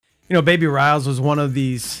You know, Baby Riles was one of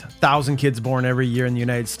these 1,000 kids born every year in the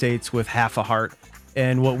United States with half a heart.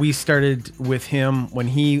 And what we started with him when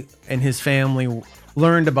he and his family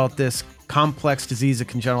learned about this complex disease of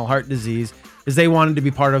congenital heart disease is they wanted to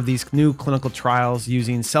be part of these new clinical trials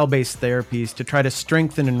using cell-based therapies to try to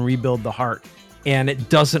strengthen and rebuild the heart. And it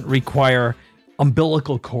doesn't require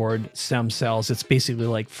umbilical cord stem cells. It's basically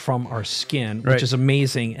like from our skin, which is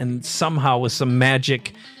amazing. And somehow with some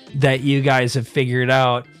magic that you guys have figured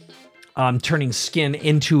out, turning skin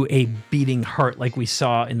into a beating heart like we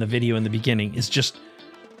saw in the video in the beginning is just,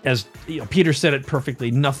 as you know, Peter said it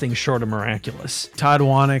perfectly, nothing short of miraculous. Todd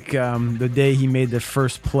Wanek, the day he made the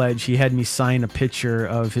first pledge, he had me sign a picture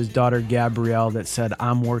of his daughter Gabrielle that said,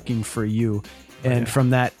 "I'm working for you." And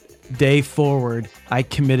from that day forward, I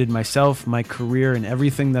committed myself, my career, and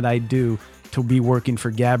everything that I do to be working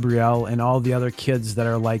for Gabrielle and all the other kids that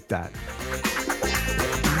are like that.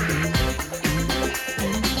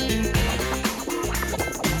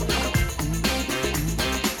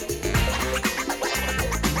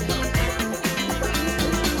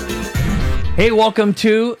 Hey, welcome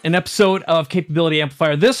to an episode of Capability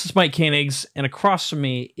Amplifier. This is Mike Koenigs, and across from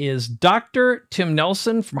me is Dr. Tim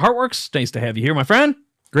Nelson from Heartworks. Nice to have you here, my friend.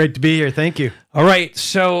 Great to be here. Thank you. All right.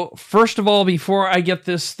 So first of all, before I get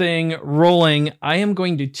this thing rolling, I am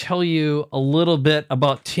going to tell you a little bit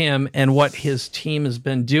about Tim and what his team has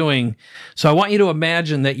been doing. So I want you to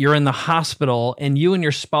imagine that you're in the hospital and you and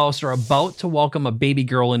your spouse are about to welcome a baby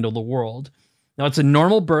girl into the world. Now, it's a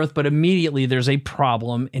normal birth, but immediately there's a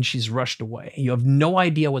problem and she's rushed away. You have no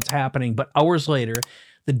idea what's happening, but hours later,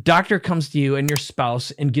 the doctor comes to you and your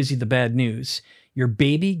spouse and gives you the bad news. Your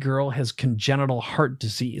baby girl has congenital heart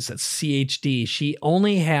disease. That's CHD. She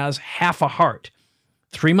only has half a heart.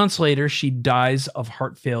 3 months later, she dies of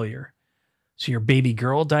heart failure. So your baby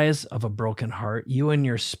girl dies of a broken heart. You and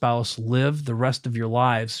your spouse live the rest of your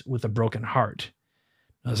lives with a broken heart.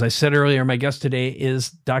 As I said earlier, my guest today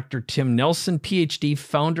is Dr. Tim Nelson, PhD,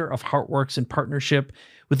 founder of Heartworks in partnership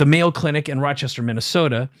with the Mayo Clinic in Rochester,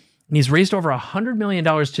 Minnesota. And he's raised over $100 million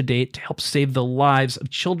to date to help save the lives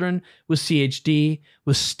of children with CHD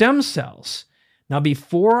with stem cells. Now,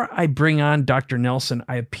 before I bring on Dr. Nelson,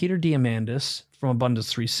 I have Peter Diamandis from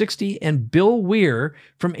Abundance 360 and Bill Weir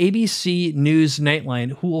from ABC News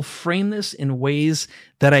Nightline, who will frame this in ways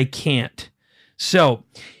that I can't. So,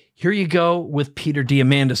 here you go with Peter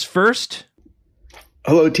Diamandis first.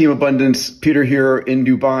 Hello, Team Abundance. Peter here in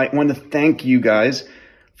Dubai. I want to thank you guys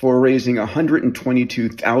for raising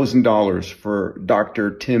 $122,000 for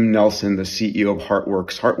Dr. Tim Nelson, the CEO of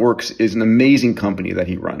Heartworks. Heartworks is an amazing company that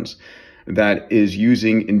he runs that is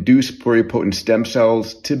using induced pluripotent stem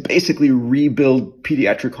cells to basically rebuild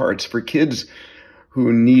pediatric hearts for kids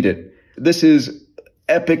who need it. This is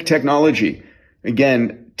epic technology.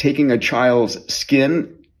 Again, taking a child's skin,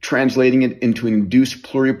 translating it into an induced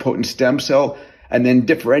pluripotent stem cell, and then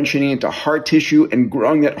differentiating it into heart tissue and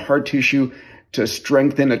growing that heart tissue to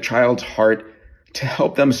strengthen a child's heart to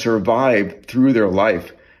help them survive through their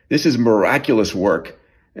life. This is miraculous work.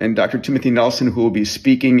 And Dr. Timothy Nelson, who will be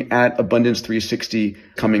speaking at Abundance 360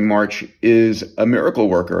 coming March, is a miracle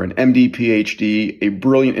worker, an MD, PhD, a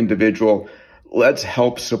brilliant individual. Let's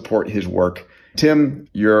help support his work. Tim,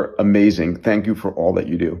 you're amazing. Thank you for all that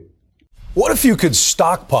you do. What if you could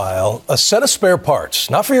stockpile a set of spare parts,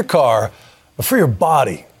 not for your car, but for your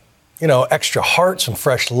body? You know, extra heart, some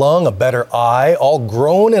fresh lung, a better eye, all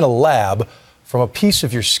grown in a lab from a piece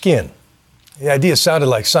of your skin. The idea sounded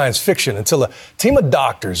like science fiction until a team of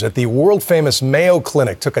doctors at the world-famous Mayo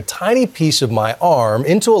Clinic took a tiny piece of my arm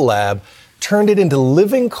into a lab, turned it into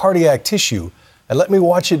living cardiac tissue, and let me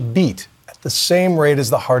watch it beat at the same rate as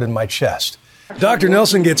the heart in my chest. Dr.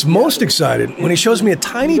 Nelson gets most excited when he shows me a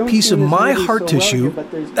tiny piece of my heart tissue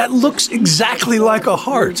that looks exactly like a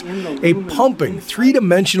heart, a pumping,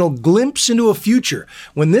 three-dimensional glimpse into a future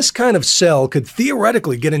when this kind of cell could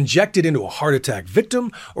theoretically get injected into a heart attack victim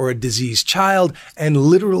or a diseased child and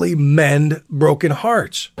literally mend broken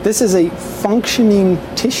hearts. This is a functioning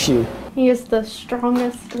tissue. He is the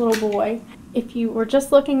strongest little boy. If you were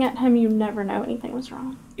just looking at him, you'd never know anything was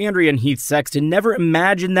wrong. Andrea and Heath Sexton never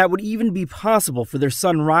imagined that would even be possible for their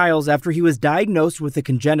son Riles after he was diagnosed with a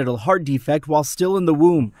congenital heart defect while still in the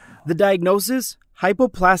womb. The diagnosis?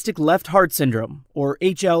 Hypoplastic left heart syndrome, or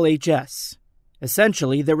HLHS.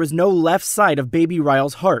 Essentially, there was no left side of baby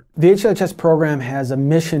Riles' heart. The HLHS program has a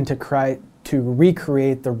mission to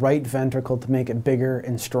recreate the right ventricle to make it bigger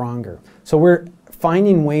and stronger. So we're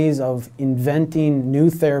finding ways of inventing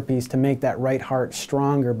new therapies to make that right heart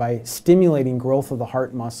stronger by stimulating growth of the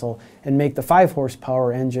heart muscle and make the 5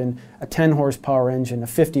 horsepower engine a 10 horsepower engine, a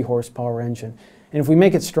 50 horsepower engine. And if we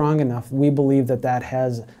make it strong enough, we believe that that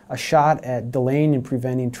has a shot at delaying and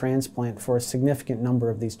preventing transplant for a significant number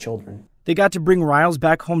of these children. They got to bring Riles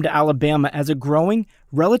back home to Alabama as a growing,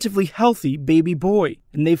 relatively healthy baby boy,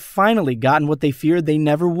 and they've finally gotten what they feared they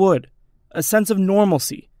never would, a sense of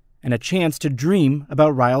normalcy and a chance to dream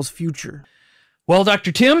about Riles' future. Well,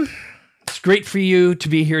 Dr. Tim, it's great for you to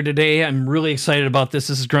be here today. I'm really excited about this.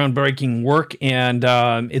 This is groundbreaking work, and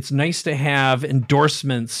it's nice to have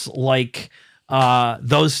endorsements like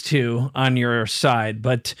those two on your side.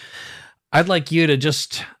 But I'd like you to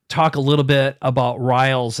just talk a little bit about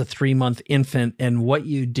Riles, a 3-month infant, and what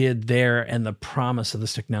you did there and the promise of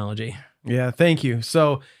this technology. Yeah, thank you.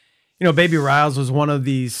 So, baby Riles was one of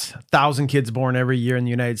these 1,000 kids born every year in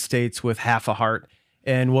the United States with half a heart.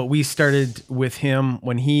 And what we started with him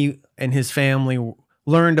when he and his family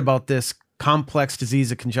learned about this complex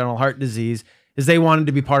disease of congenital heart disease is they wanted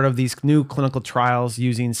to be part of these new clinical trials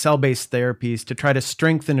using cell-based therapies to try to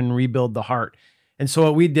strengthen and rebuild the heart. And so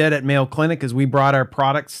what we did at Mayo Clinic is we brought our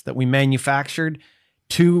products that we manufactured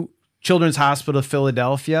to Children's Hospital of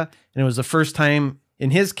Philadelphia. And it was the first time in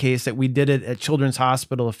his case that we did it at Children's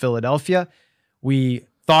Hospital of Philadelphia. We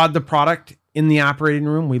thawed the product in the operating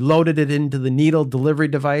room. We loaded it into the needle delivery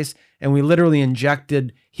device, and we literally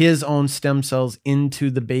injected his own stem cells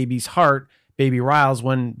into the baby's heart, baby Riles,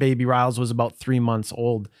 when baby Riles was about 3 months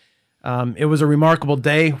old. It was a remarkable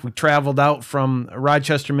day. We traveled out from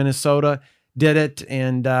Rochester, Minnesota, did it,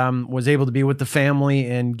 and was able to be with the family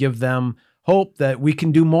and give them hope that we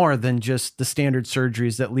can do more than just the standard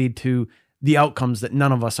surgeries that lead to the outcomes that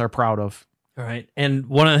none of us are proud of. All right. And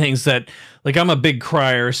one of the things that, I'm a big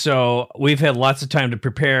crier, so we've had lots of time to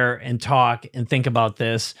prepare and talk and think about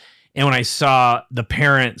this. And when I saw the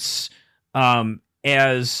parents,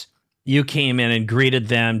 as you came in and greeted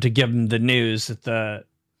them to give them the news that the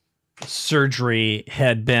surgery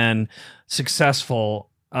had been successful,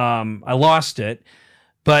 I lost it.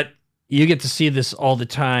 But you get to see this all the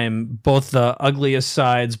time, both the ugliest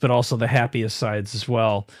sides, but also the happiest sides as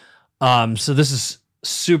well. So this is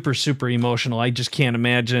super, super emotional. I just can't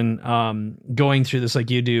imagine going through this like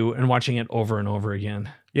you do and watching it over and over again.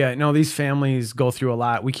 Yeah, no, these families go through a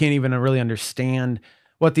lot. We can't even really understand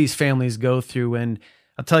what these families go through. And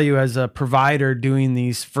I'll tell you, as a provider doing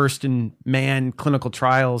these first-in-man clinical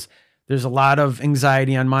trials, there's a lot of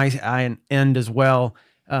anxiety on my end as well,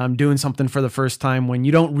 doing something for the first time when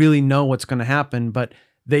you don't really know what's going to happen, but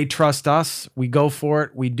they trust us. We go for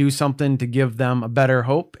it. We do something to give them a better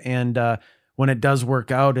hope. And when it does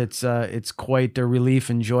work out, it's quite a relief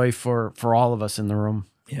and joy for all of us in the room.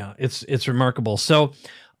 Yeah, it's remarkable. So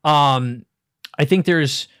I think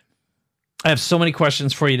I have so many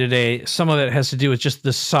questions for you today. Some of it has to do with just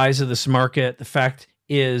the size of this market. The fact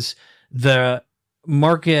is the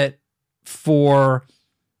market for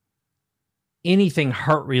anything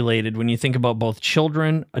heart related, when you think about both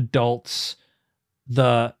children, adults,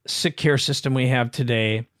 the sick care system we have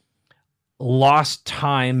today, lost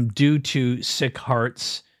time due to sick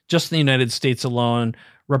hearts, just in the United States alone,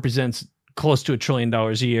 represents close to $1 trillion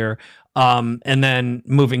a year. And then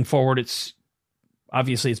moving forward, it's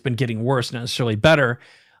been getting worse, not necessarily better.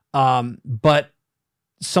 But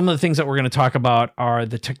some of the things that we're going to talk about are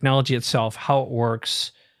the technology itself, how it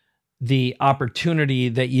works, the opportunity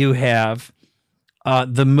that you have,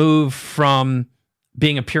 the move from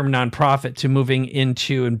being a pure nonprofit to moving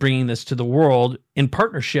into and bringing this to the world in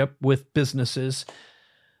partnership with businesses.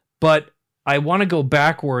 But I want to go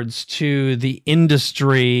backwards to the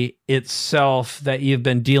industry itself that you've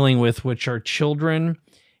been dealing with, which are children.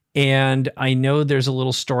 And I know there's a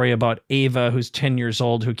little story about Ava, who's 10 years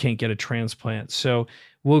old, who can't get a transplant. So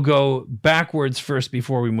we'll go backwards first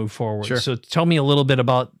before we move forward. Sure. So tell me a little bit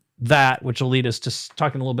about that, which will lead us to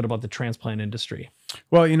talking a little bit about the transplant industry.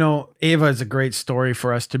 Well, Ava is a great story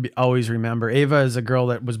for us to always remember. Ava is a girl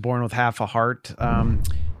that was born with half a heart.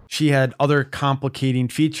 She had other complicating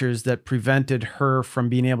features that prevented her from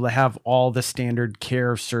being able to have all the standard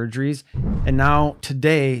care surgeries. And now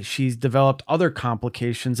today she's developed other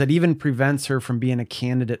complications that even prevents her from being a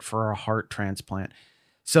candidate for a heart transplant.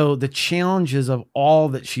 So the challenges of all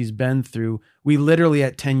that she's been through, we literally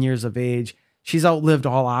at 10 years of age, she's outlived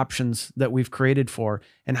all options that we've created for.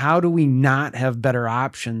 And how do we not have better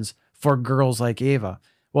options for girls like Ava?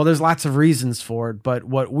 Well, there's lots of reasons for it, but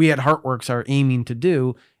what we at HeartWorks are aiming to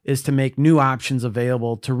do is to make new options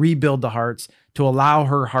available to rebuild the hearts, to allow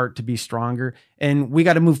her heart to be stronger. And we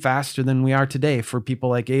got to move faster than we are today for people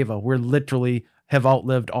like Ava. We're literally have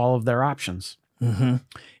outlived all of their options. Mm-hmm.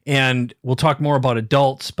 And we'll talk more about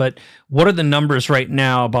adults, but what are the numbers right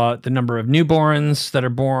now about the number of newborns that are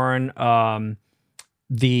born,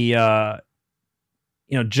 the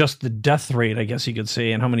just the death rate, I guess you could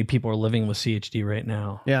say, and how many people are living with CHD right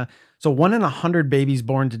now. Yeah. So 1 in 100 babies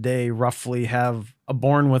born today roughly have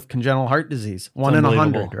born with congenital heart disease. 1 in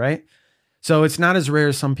 100, right? So it's not as rare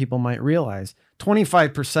as some people might realize.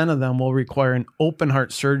 25% of them will require an open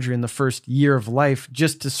heart surgery in the first year of life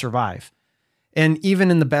just to survive. And even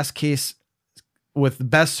in the best case, with the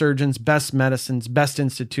best surgeons, best medicines, best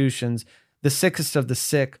institutions, the sickest of the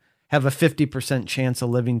sick have a 50% chance of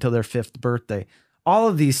living till their 5th birthday. All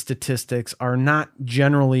of these statistics are not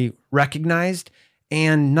generally recognized,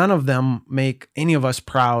 and none of them make any of us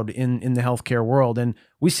proud in the healthcare world. And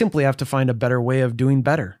we simply have to find a better way of doing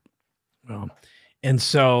better. Well, and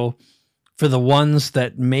so for the ones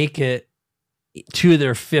that make it to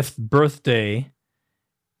their 5th birthday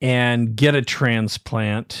and get a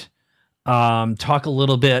transplant, talk a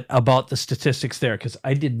little bit about the statistics there, because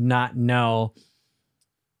I did not know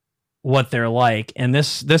what they're like. And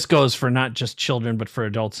this goes for not just children, but for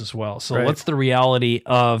adults as well. So what's the reality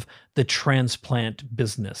of the transplant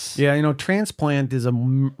business? Yeah, transplant is a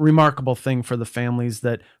remarkable thing for the families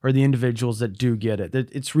or the individuals that do get it.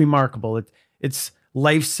 It's remarkable. It's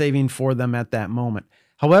life-saving for them at that moment.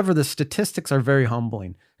 However, the statistics are very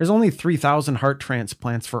humbling. There's only 3,000 heart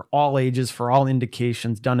transplants for all ages, for all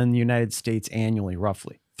indications done in the United States annually,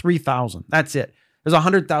 roughly. 3,000. That's it. There's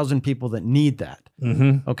 100,000 people that need that.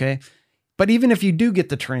 Mm-hmm. Okay. But even if you do get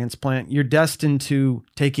the transplant, you're destined to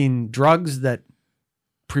taking drugs that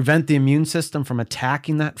prevent the immune system from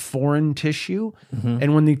attacking that foreign tissue. Mm-hmm.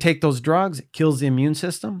 And when you take those drugs, it kills the immune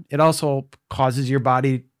system. It also causes your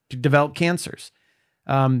body to develop cancers.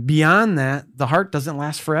 Beyond that, the heart doesn't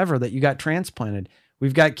last forever that you got transplanted.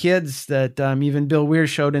 We've got kids that even Bill Weir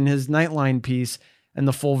showed in his Nightline piece and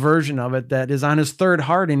the full version of it that is on his 3rd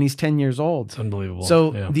heart and he's 10 years old. It's unbelievable.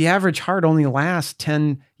 So the average heart only lasts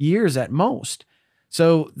 10 years at most.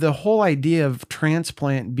 So the whole idea of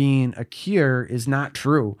transplant being a cure is not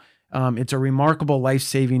true. It's a remarkable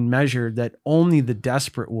life-saving measure that only the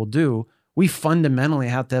desperate will do. We fundamentally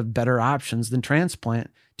have to have better options than transplant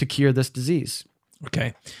to cure this disease.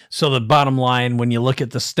 Okay. So the bottom line, when you look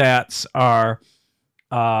at the stats, are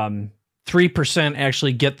 3%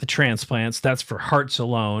 actually get the transplants. That's for hearts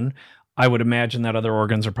alone. I would imagine that other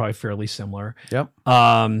organs are probably fairly similar. Yep. It's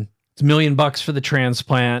 $1 million for the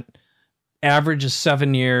transplant. Average is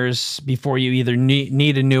 7 years before you either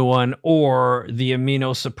need a new one, or the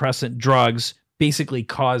immunosuppressant drugs basically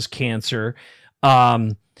cause cancer.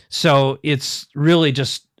 So it's really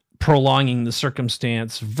just prolonging the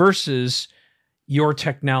circumstance versus your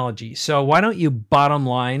technology. So why don't you bottom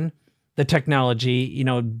line the technology?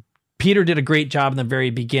 Peter did a great job in the very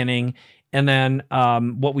beginning. And then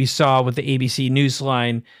what we saw with the ABC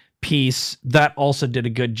Newsline piece, that also did a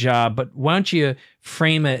good job. But why don't you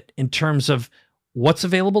frame it in terms of what's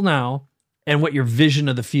available now and what your vision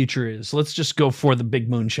of the future is? Let's just go for the big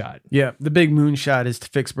moonshot. Yeah, the big moonshot is to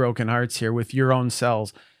fix broken hearts here with your own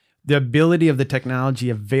cells. The ability of the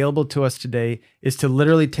technology available to us today is to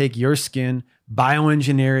literally take your skin,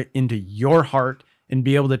 bioengineer it into your heart, and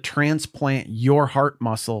be able to transplant your heart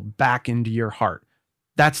muscle back into your heart.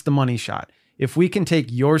 That's the money shot. If we can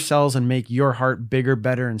take your cells and make your heart bigger,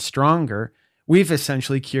 better, and stronger, we've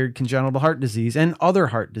essentially cured congenital heart disease and other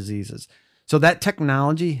heart diseases. So that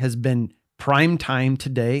technology has been prime time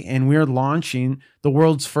today, and we're launching the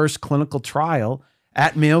world's first clinical trial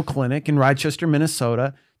at Mayo Clinic in Rochester,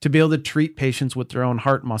 Minnesota, to be able to treat patients with their own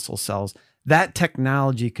heart muscle cells. That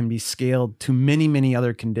technology can be scaled to many, many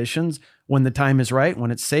other conditions when the time is right, when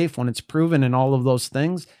it's safe, when it's proven, and all of those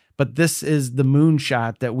things. But this is the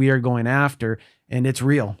moonshot that we are going after, and it's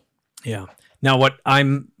real. Yeah. Now, where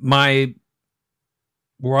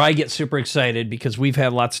I get super excited, because we've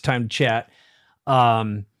had lots of time to chat,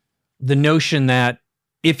 the notion that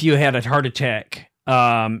if you had a heart attack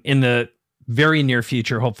in the very near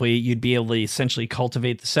future, hopefully you'd be able to essentially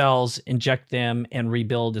cultivate the cells, inject them, and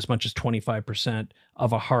rebuild as much as 25%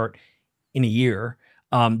 of a heart in a year.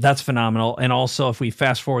 That's phenomenal. And also, if we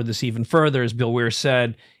fast forward this even further, as Bill Weir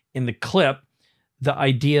said in the clip, the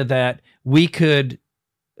idea that we could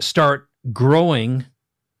start growing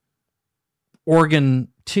organ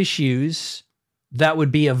tissues that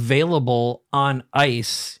would be available on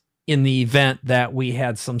ice in the event that we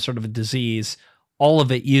had some sort of a disease, all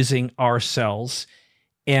of it using our cells.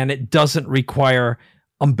 And it doesn't require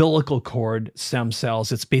umbilical cord stem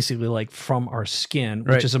cells. It's basically like from our skin,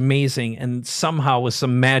 which is amazing. And somehow with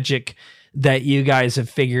some magic that you guys have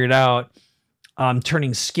figured out,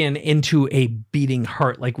 turning skin into a beating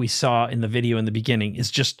heart like we saw in the video in the beginning is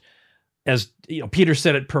just, as Peter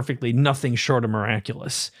said it perfectly, nothing short of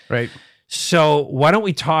miraculous. Right. So why don't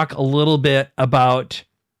we talk a little bit about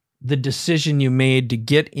the decision you made to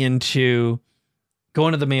get into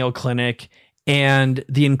going to the Mayo Clinic and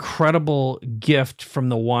the incredible gift from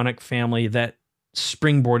the Wanek family that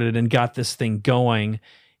springboarded and got this thing going,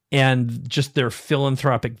 and just their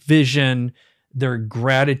philanthropic vision, their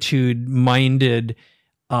gratitude-minded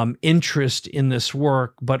interest in this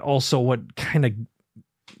work, but also what kind of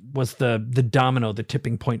was the domino, the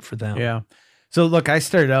tipping point for them. Yeah. So look, I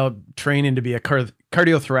started out training to be a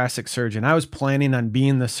cardiothoracic surgeon. I was planning on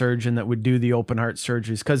being the surgeon that would do the open heart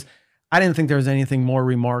surgeries because I didn't think there was anything more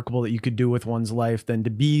remarkable that you could do with one's life than to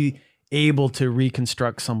be able to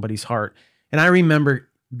reconstruct somebody's heart. And I remember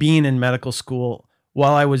being in medical school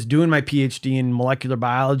while I was doing my PhD in molecular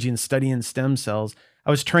biology and studying stem cells.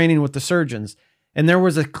 I was training with the surgeons. And there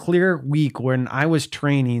was a clear week when I was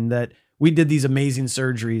training that we did these amazing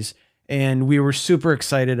surgeries, and we were super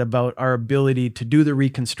excited about our ability to do the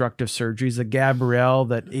reconstructive surgeries that Gabrielle,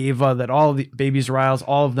 that Ava, that all the babies Riles,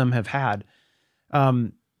 all of them have had.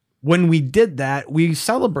 When we did that, we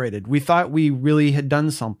celebrated. We thought we really had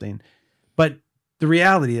done something. But the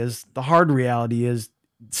reality is, the hard reality is,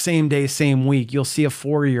 same day, same week, you'll see a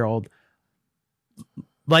 4-year-old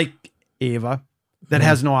like Ava that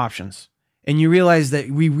has no options. And you realize that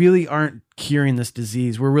we really aren't curing this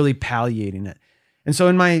disease. We're really palliating it. And so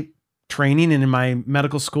in my training and in my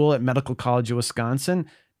medical school at Medical College of Wisconsin,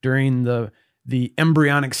 during the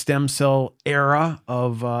embryonic stem cell era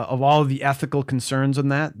of all of the ethical concerns on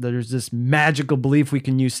that, there's this magical belief we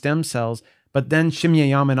can use stem cells. But then Shinya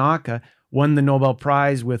Yamanaka won the Nobel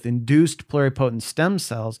Prize with induced pluripotent stem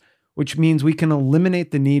cells, which means we can eliminate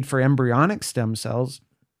the need for embryonic stem cells,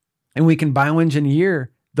 and we can bioengineer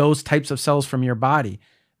those types of cells from your body.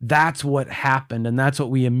 That's what happened. And that's what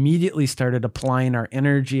we immediately started applying our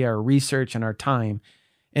energy, our research, and our time.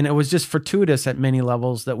 And it was just fortuitous at many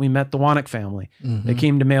levels that we met the Wanek family. They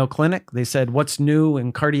came to Mayo Clinic. They said, what's new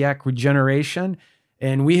in cardiac regeneration?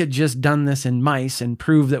 And we had just done this in mice and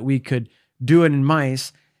proved that we could do it in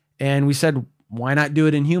mice. And we said, why not do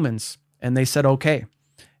it in humans? And they said, okay.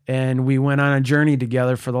 And we went on a journey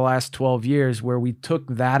together for the last 12 years where we took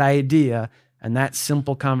that idea and that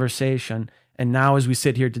simple conversation. And now as we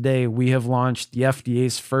sit here today, we have launched the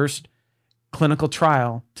FDA's first clinical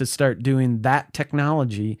trial to start doing that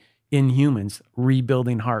technology in humans,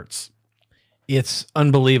 rebuilding hearts. It's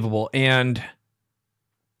unbelievable. And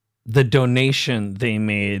the donation they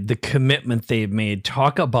made, the commitment they've made,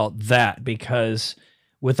 talk about that, because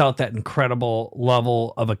without that incredible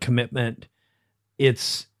level of a commitment,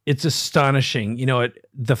 it's astonishing. You know,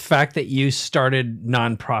 the fact that you started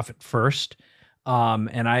nonprofit first,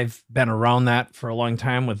 and I've been around that for a long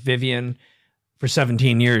time with Vivian. For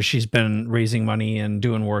 17 years, she's been raising money and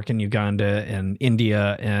doing work in Uganda and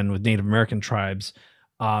India and with Native American tribes.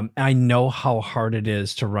 I know how hard it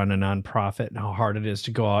is to run a nonprofit and how hard it is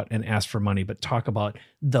to go out and ask for money, but talk about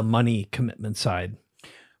the money commitment side.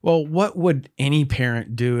 Well, what would any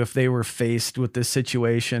parent do if they were faced with this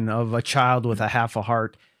situation of a child with a half a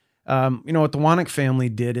heart? You know, what the Wanek family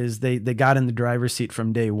did is they got in the driver's seat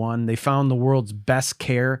from day one. They found the world's best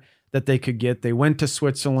care that they could get. They went to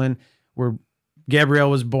Switzerland, where Gabrielle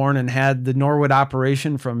was born, and had the Norwood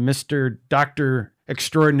operation from Dr.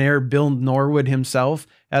 Extraordinaire Bill Norwood himself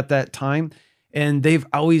at that time. And they've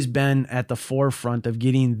always been at the forefront of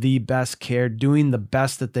getting the best care, doing the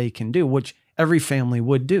best that they can do, which every family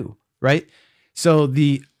would do, right? So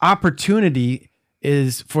the opportunity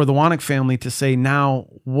is for the Wanek family to say, now,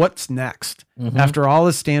 what's next? After all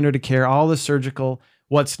the standard of care, all the surgical,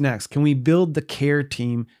 what's next? Can we build the care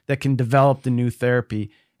team that can develop the new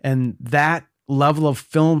therapy? And that level of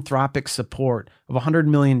philanthropic support of $100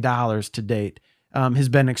 million to date has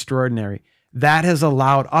been extraordinary. That has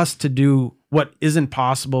allowed us to do what isn't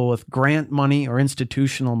possible with grant money or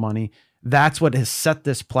institutional money. That's what has set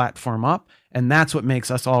this platform up. And that's what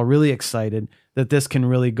makes us all really excited that this can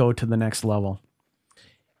really go to the next level.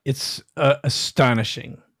 It's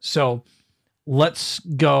astonishing. So let's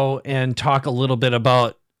go and talk a little bit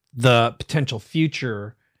about the potential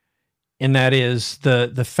future. And that is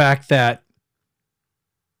the fact that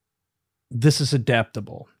this is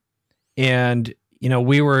adaptable. And, you know,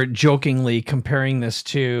 we were jokingly comparing this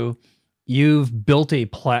to, you've built a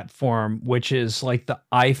platform which is like the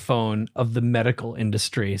iPhone of the medical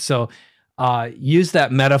industry. So use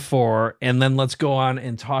that metaphor, and then let's go on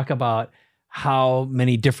and talk about how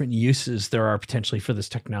many different uses there are potentially for this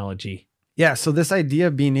technology. Yeah, so this idea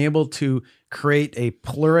of being able to create a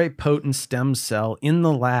pluripotent stem cell in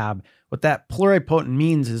the lab, what that pluripotent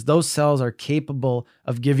means is those cells are capable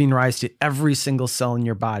of giving rise to every single cell in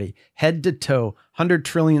your body. Head to toe, 100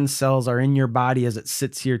 trillion cells are in your body as it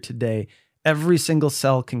sits here today. Every single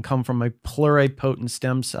cell can come from a pluripotent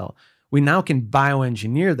stem cell. We now can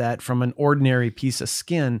bioengineer that from an ordinary piece of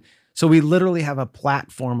skin. So we literally have a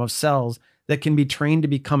platform of cells that can be trained to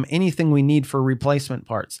become anything we need for replacement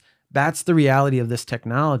parts. That's the reality of this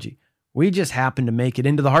technology. We just happen to make it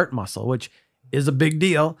into the heart muscle, which is a big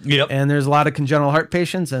deal. Yep. And there's a lot of congenital heart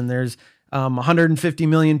patients, and there's 150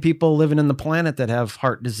 million people living in the planet that have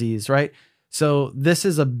heart disease, right? So this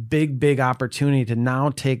is a big, big opportunity to now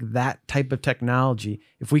take that type of technology.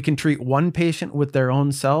 If we can treat one patient with their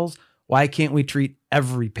own cells, why can't we treat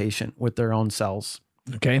every patient with their own cells?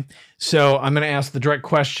 Okay. So I'm going to ask the direct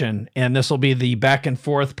question, and this will be the back and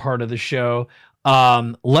forth part of the show.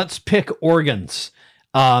 Let's pick organs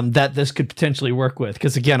that this could potentially work with.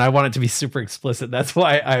 Because again, I want it to be super explicit. That's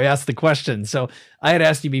why I asked the question. So I had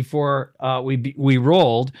asked you before we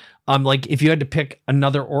rolled, like if you had to pick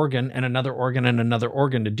another organ and another organ and another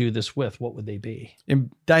organ to do this with, what would they be?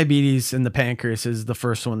 And diabetes in the pancreas is the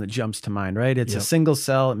first one that jumps to mind, right? It's a single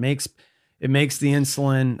cell. It makes the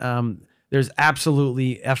insulin. There's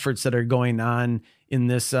absolutely efforts that are going on in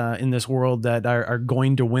this world that are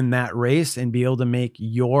going to win that race and be able to make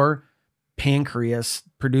your pancreas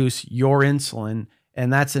produce your insulin,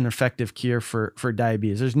 and that's an effective cure for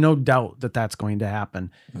diabetes. There's no doubt that that's going to happen.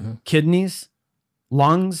 Mm-hmm. Kidneys,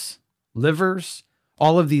 lungs, livers,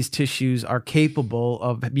 all of these tissues are capable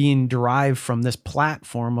of being derived from this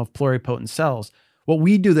platform of pluripotent cells. What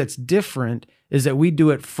we do that's different is that we do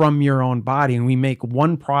it from your own body, and we make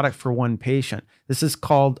one product for one patient. This is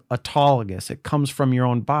called autologous. It comes from your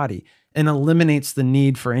own body and eliminates the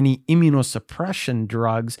need for any immunosuppression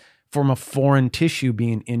drugs from a foreign tissue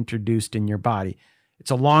being introduced in your body. It's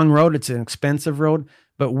a long road. It's an expensive road,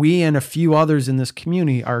 but we and a few others in this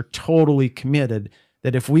community are totally committed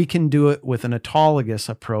that if we can do it with an autologous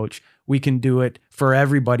approach, we can do it for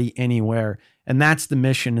everybody anywhere. And that's the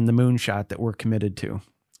mission and the moonshot that we're committed to.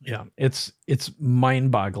 Yeah, it's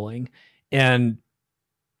mind-boggling. And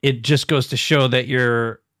it just goes to show that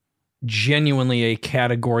you're genuinely a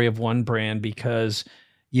category of one brand, because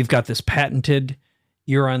you've got this patented,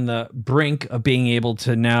 you're on the brink of being able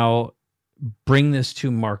to now bring this to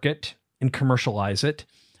market and commercialize it.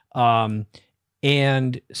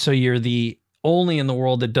 And so you're the only in the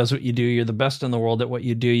world that does what you do. You're the best in the world at what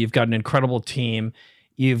you do. You've got an incredible team.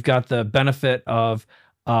 You've got the benefit of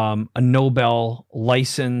a Nobel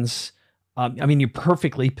license. I mean, you're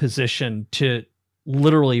perfectly positioned to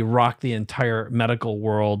literally rock the entire medical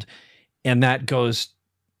world. And that goes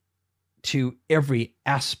to every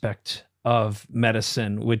aspect of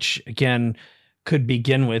medicine, which again could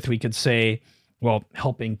begin with, we could say, well,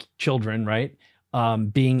 helping children, right?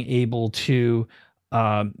 Being able to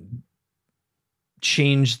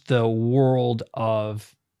change the world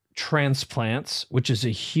of transplants, which is a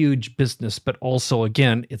huge business, but also,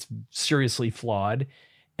 again, it's seriously flawed.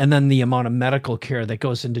 And then the amount of medical care that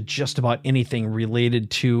goes into just about anything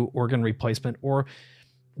related to organ replacement or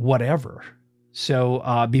whatever.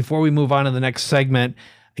 So before we move on to the next segment,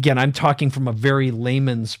 again, I'm talking from a very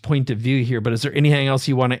layman's point of view here, but is there anything else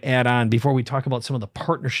you want to add on before we talk about some of the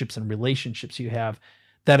partnerships and relationships you have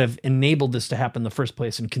that have enabled this to happen in the first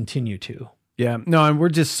place and continue to? Yeah, no, and we're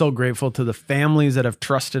just so grateful to the families that have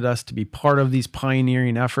trusted us to be part of these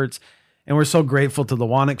pioneering efforts. And we're so grateful to the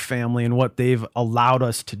Wanek family and what they've allowed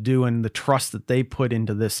us to do and the trust that they put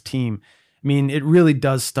into this team. I mean, it really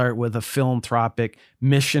does start with a philanthropic,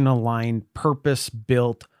 mission-aligned,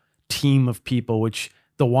 purpose-built team of people, which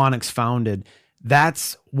the Waneks founded.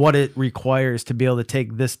 That's what it requires to be able to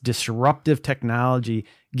take this disruptive technology,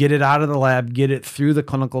 get it out of the lab, get it through the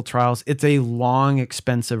clinical trials. It's a long,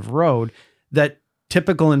 expensive road that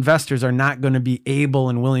typical investors are not going to be able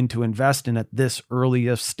and willing to invest in at this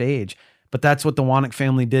earliest stage. But that's what the Wanek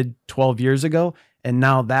family did 12 years ago. And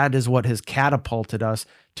now that is what has catapulted us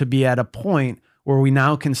to be at a point where we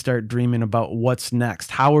now can start dreaming about what's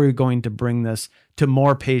next. How are we going to bring this to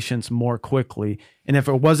more patients more quickly? And if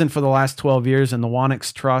it wasn't for the last 12 years and the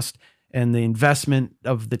Waneks trust and the investment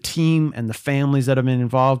of the team and the families that have been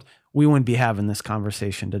involved, we wouldn't be having this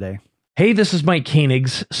conversation today. Hey, this is Mike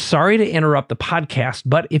Koenigs. Sorry to interrupt the podcast,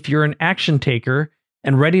 but if you're an action taker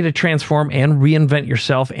and ready to transform and reinvent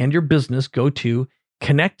yourself and your business, go to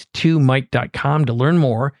connect2mike.com to learn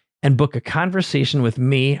more and book a conversation with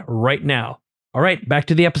me right now. All right, back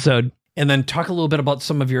to the episode. And then talk a little bit about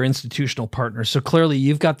some of your institutional partners. So clearly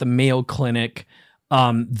you've got the Mayo Clinic.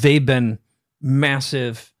 They've been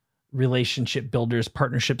massive relationship builders,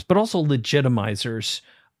 partnerships, but also legitimizers.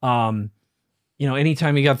 You know,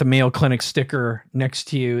 anytime you got the Mayo Clinic sticker next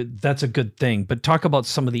to you, that's a good thing. But talk about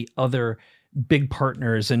some of the other big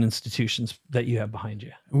partners and institutions that you have behind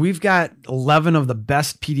you? We've got 11 of the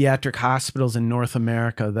best pediatric hospitals in North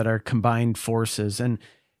America that are combined forces. And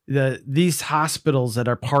these hospitals that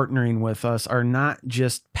are partnering with us are not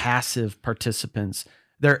just passive participants.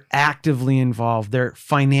 They're actively involved. They're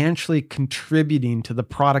financially contributing to the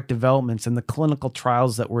product developments and the clinical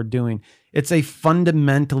trials that we're doing. It's a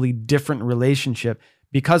fundamentally different relationship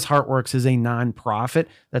because HeartWorks is a nonprofit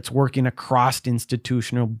that's working across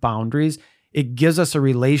institutional boundaries. It gives us a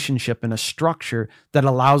relationship and a structure that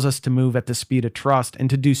allows us to move at the speed of trust and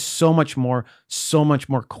to do so much more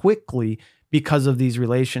quickly because of these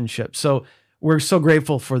relationships. So we're so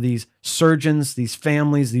grateful for these surgeons, these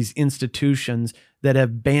families, these institutions that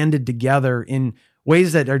have banded together in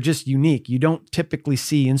ways that are just unique. You don't typically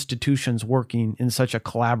see institutions working in such a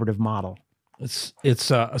collaborative model. It's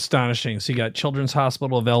astonishing. So you got Children's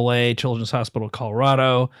Hospital of LA, Children's Hospital of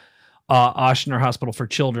Colorado, Ochsner Hospital for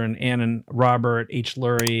Children, Ann and Robert H.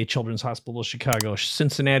 Lurie, Children's Hospital of Chicago,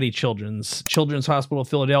 Cincinnati Children's Hospital of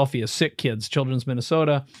Philadelphia, Sick Kids, Children's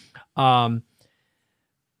Minnesota.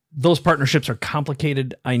 Those partnerships are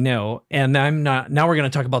complicated, I know. And now we're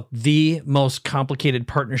going to talk about the most complicated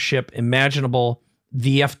partnership imaginable,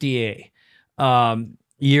 the FDA.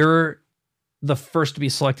 You're the first to be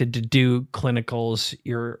selected to do clinicals.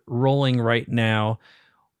 You're rolling right now.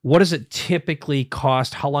 What does it typically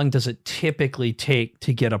cost? How long does it typically take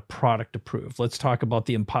to get a product approved? Let's talk about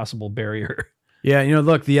the impossible barrier. Yeah,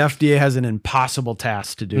 look, the FDA has an impossible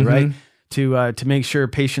task to do, right? To make sure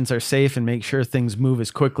patients are safe and make sure things move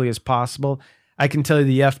as quickly as possible. I can tell you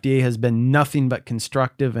the FDA has been nothing but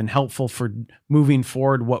constructive and helpful for moving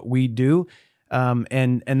forward what we do.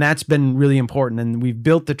 And that's been really important. And we've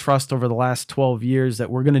built the trust over the last 12 years that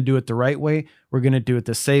we're going to do it the right way. We're going to do it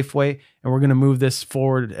the safe way. And we're going to move this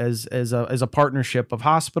forward as a partnership of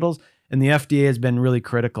hospitals. And the FDA has been really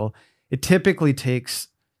critical. It typically takes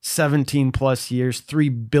 17 plus years,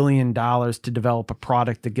 $3 billion to develop a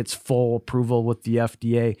product that gets full approval with the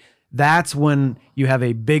FDA. That's when you have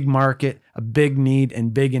a big market, a big need,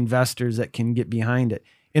 and big investors that can get behind it.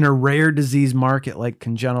 In a rare disease market like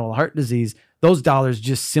congenital heart disease, those dollars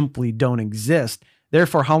just simply don't exist.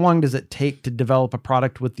 Therefore, how long does it take to develop a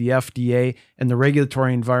product with the FDA and the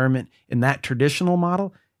regulatory environment in that traditional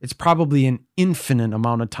model? It's probably an infinite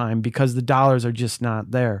amount of time because the dollars are just not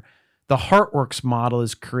there. The HeartWorks model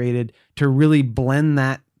is created to really blend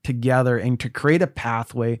that together and to create a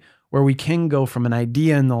pathway where we can go from an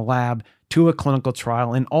idea in the lab to a clinical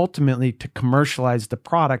trial and ultimately to commercialize the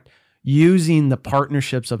product using the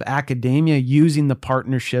partnerships of academia, using the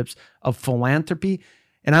partnerships of philanthropy.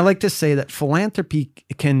 And I like to say that philanthropy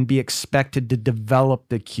can be expected to develop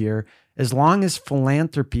the cure as long as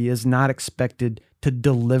philanthropy is not expected to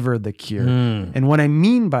deliver the cure. And what I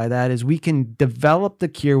mean by that is we can develop the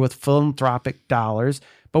cure with philanthropic dollars,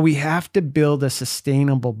 but we have to build a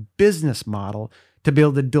sustainable business model to be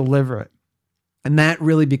able to deliver it. And that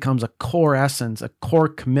really becomes a core essence, a core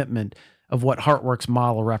commitment of what HeartWorks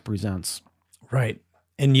model represents. Right.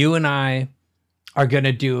 And you and I are going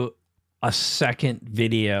to do a second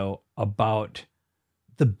video about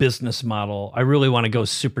the business model. I really want to go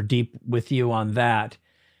super deep with you on that.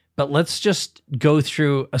 But let's just go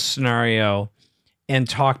through a scenario and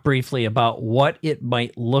talk briefly about what it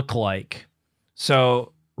might look like.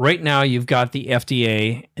 So right now you've got the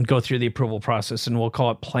FDA and go through the approval process, and we'll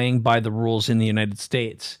call it playing by the rules in the United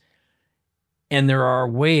States. And there are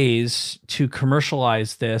ways to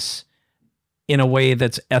commercialize this in a way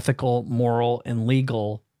that's ethical, moral, and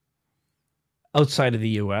legal outside of the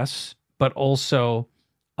US, but also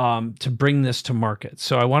to bring this to market.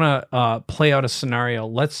 So I want to play out a scenario.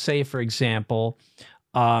 Let's say, for example,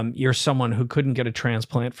 you're someone who couldn't get a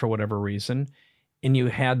transplant for whatever reason, and you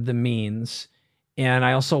had the means. And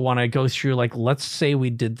I also want to go through, like, let's say we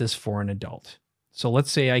did this for an adult. So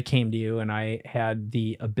let's say I came to you and I had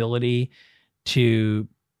the ability to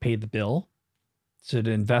pay the bill, so to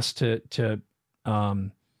invest to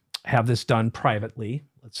have this done privately,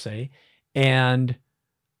 let's say. And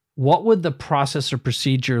what would the process or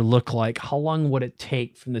procedure look like? How long would it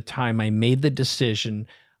take from the time I made the decision,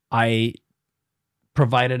 I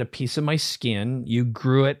provided a piece of my skin, you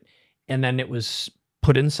grew it, and then it was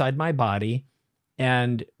put inside my body,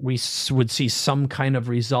 and we would see some kind of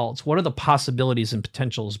results? What are the possibilities and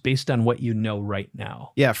potentials based on what you know right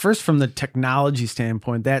now? Yeah, first, from the technology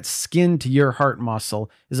standpoint, that skin to your heart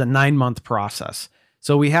muscle is a 9-month process.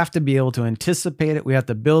 So we have to be able to anticipate it. We have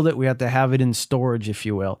to build it. We have to have it in storage, if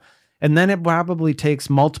you will. And then it probably takes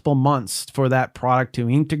multiple months for that product to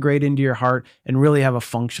integrate into your heart and really have a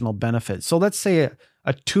functional benefit. So let's say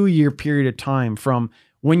a 2-year period of time from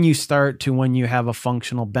when you start to when you have a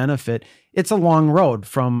functional benefit. it's a long road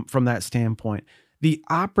from that standpoint. The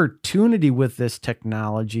opportunity with this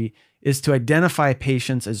technology is to identify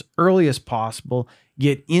patients as early as possible,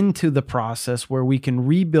 get into the process where we can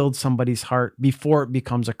rebuild somebody's heart before it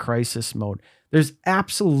becomes a crisis mode. There's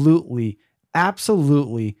absolutely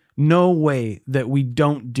no way that we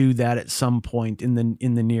don't do that at some point in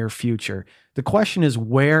the near future. The question is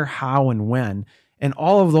where, how, and when. And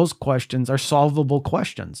all of those questions are solvable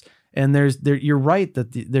questions. And you're right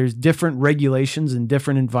that there's different regulations in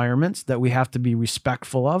different environments that we have to be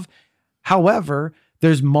respectful of. However,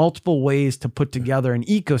 there's multiple ways to put together an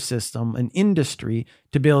ecosystem, an industry,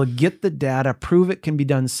 to be able to get the data, prove it can be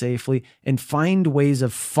done safely, and find ways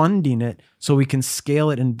of funding it so we can scale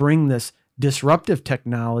it and bring this disruptive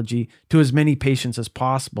technology to as many patients as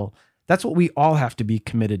possible. That's what we all have to be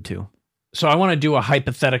committed to. So I want to do a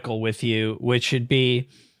hypothetical with you, which should be,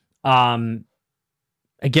 again,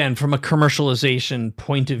 from a commercialization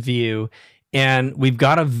point of view, and we've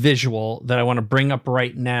got a visual that I want to bring up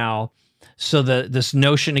right now. So this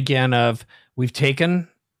notion again of we've taken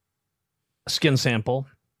a skin sample,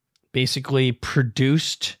 basically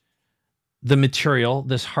produced the material,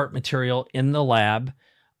 this heart material in the lab.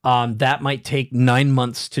 That might take 9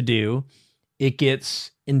 months to do. It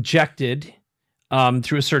gets injected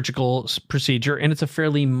through a surgical procedure, and it's a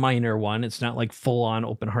fairly minor one. It's not like full-on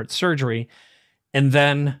open heart surgery. And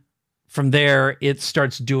then from there, it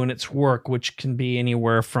starts doing its work, which can be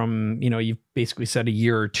anywhere from, you've basically said a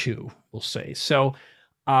year or two, we'll say. So,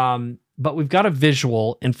 but we've got a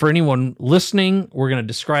visual, and for anyone listening, we're going to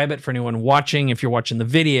describe it. For anyone watching, if you're watching the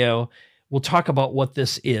video, we'll talk about what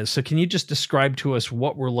this is. So can you just describe to us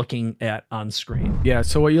what we're looking at on screen? Yeah,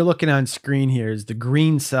 so what you're looking on screen here is the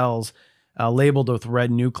green cells labeled with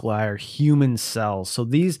red nuclei are human cells. So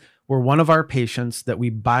these were one of our patients that we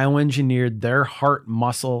bioengineered their heart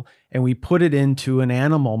muscle, and we put it into an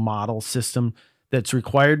animal model system that's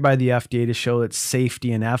required by the FDA to show its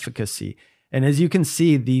safety and efficacy. And as you can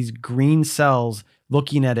see, these green cells,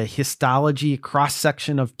 looking at a histology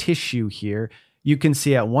cross-section of tissue here, you can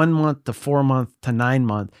see at 1 month to 4 month to 9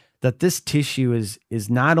 month that this tissue is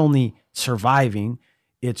not only surviving,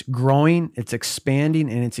 it's growing, it's expanding,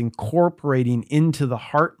 and it's incorporating into the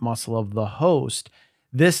heart muscle of the host.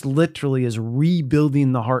 This literally is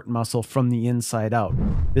rebuilding the heart muscle from the inside out.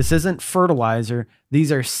 This isn't fertilizer.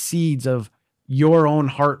 These are seeds of your own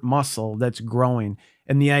heart muscle that's growing.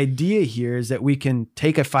 And the idea here is that we can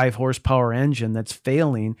take a 5 horsepower engine that's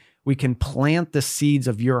failing, we can plant the seeds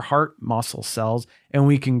of your heart muscle cells, and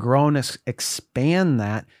we can grow and expand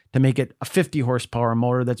that to make it a 50 horsepower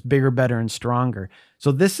motor that's bigger, better, and stronger.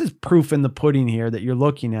 So this is proof in the pudding here that you're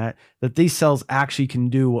looking at, that these cells actually can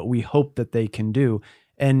do what we hope that they can do,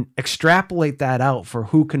 and extrapolate that out for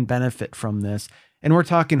who can benefit from this. And we're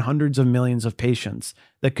talking hundreds of millions of patients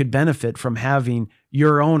that could benefit from having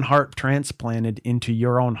your own heart transplanted into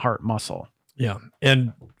your own heart muscle. Yeah.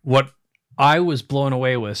 And what I was blown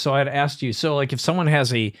away with, so I'd asked you, so like if someone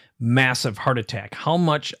has a massive heart attack, how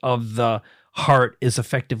much of the heart is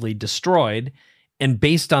effectively destroyed? And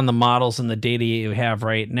based on the models and the data you have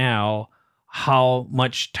right now, how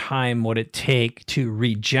much time would it take to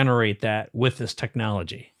regenerate that with this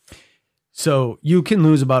technology? So you can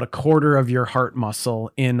lose about a quarter of your heart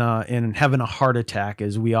muscle in having a heart attack,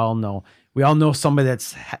 as we all know. We all know somebody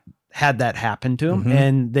that's had that happen to them,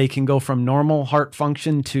 and they can go from normal heart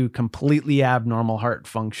function to completely abnormal heart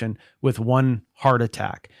function with one heart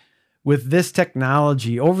attack. With this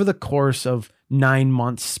technology, over the course of 9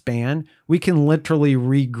 months span, we can literally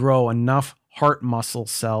regrow enough heart muscle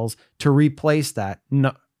cells to replace that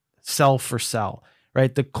cell for cell,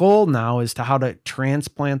 right? The goal now is to how to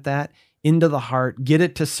transplant that into the heart, get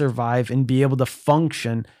it to survive and be able to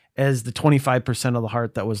function as the 25% of the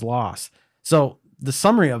heart that was lost. So the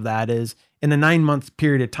summary of that is, in a 9 month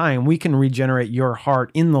period of time, we can regenerate your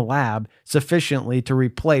heart in the lab sufficiently to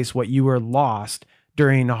replace what you were lost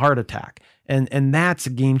during a heart attack. And that's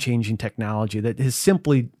a game-changing technology that has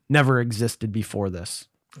simply never existed before this.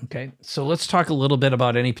 Okay, so let's talk a little bit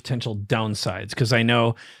about any potential downsides, because I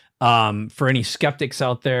know for any skeptics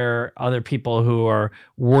out there, other people who are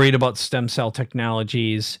worried about stem cell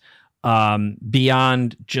technologies,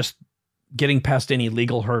 beyond just getting past any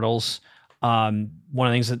legal hurdles, one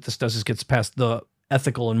of the things that this does is gets past the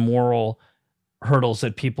ethical and moral hurdles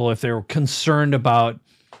that people, if they're concerned about,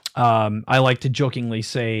 I like to jokingly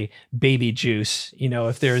say baby juice,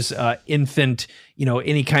 if there's infant,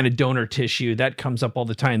 any kind of donor tissue that comes up all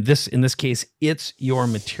the time. In this case, it's your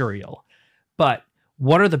material. But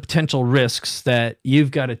what are the potential risks that you've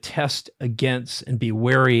got to test against and be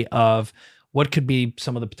wary of? What could be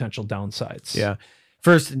some of the potential downsides? Yeah.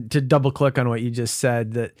 First, to double click on what you just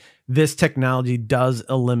said, that this technology does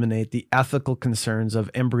eliminate the ethical concerns of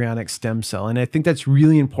embryonic stem cell. And I think that's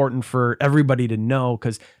really important for everybody to know,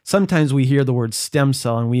 because sometimes we hear the word stem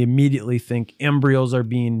cell and we immediately think embryos are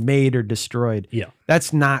being made or destroyed. Yeah.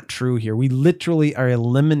 That's not true here. We literally are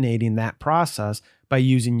eliminating that process by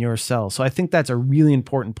using your cells. So I think that's a really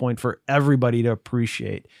important point for everybody to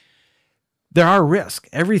appreciate. There are risks.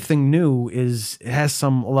 Everything new has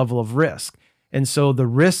some level of risk. And so the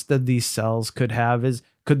risk that these cells could have is,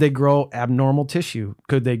 could they grow abnormal tissue?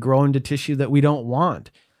 Could they grow into tissue that we don't want?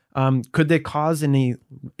 Could they cause any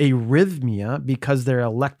arrhythmia because they're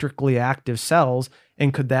electrically active cells?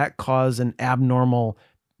 And could that cause an abnormal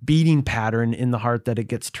beating pattern in the heart that it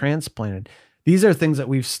gets transplanted? These are things that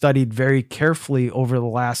we've studied very carefully over the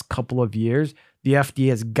last couple of years. The FDA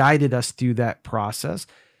has guided us through that process.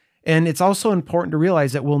 And it's also important to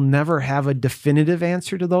realize that we'll never have a definitive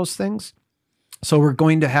answer to those things. So we're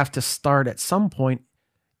going to have to start at some point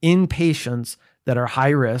in patients that are high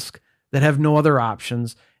risk, that have no other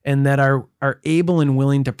options, and that are able and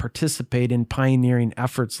willing to participate in pioneering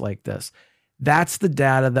efforts like this. That's the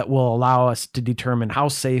data that will allow us to determine how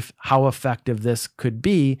safe, how effective this could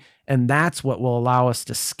be. And that's what will allow us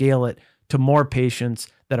to scale it to more patients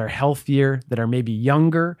that are healthier, that are maybe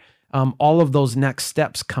younger. All of those next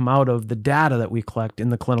steps come out of the data that we collect in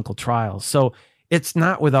the clinical trials. So it's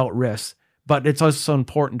not without risk. But it's also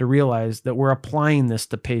important to realize that we're applying this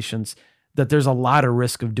to patients, that there's a lot of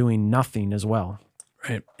risk of doing nothing as well.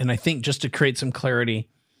 Right. And I think just to create some clarity,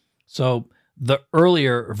 so the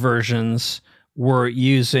earlier versions were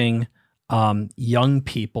using young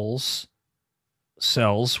people's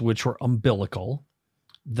cells, which were umbilical.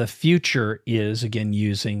 The future is, again,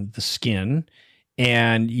 using the skin.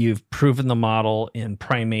 And you've proven the model in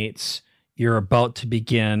primates. You're about to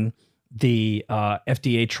begin the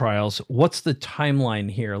FDA trials. What's the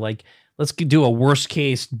timeline here? Like, let's do a worst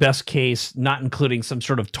case, best case, not including some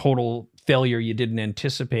sort of total failure you didn't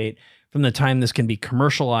anticipate, from the time this can be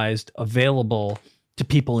commercialized, available to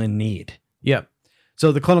people in need. Yep.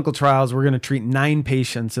 So the clinical trials, we're going to treat 9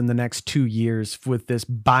 patients in the next 2 years with this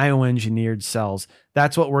bioengineered cells.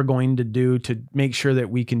 That's what we're going to do to make sure that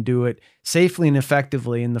we can do it safely and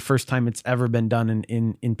effectively in the first time it's ever been done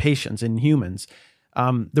in patients, in humans.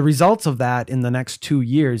 The results of that in the next 2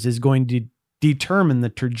 years is going to determine the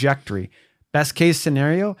trajectory. Best case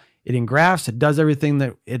scenario, it engrafts, it does everything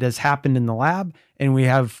that it has happened in the lab, and we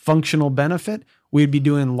have functional benefit. We'd be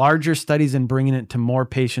doing larger studies and bringing it to more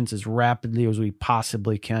patients as rapidly as we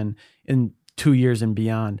possibly can in 2 years and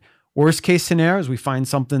beyond. Worst case scenario is we find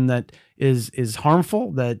something that is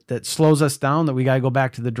harmful, that slows us down, that we got to go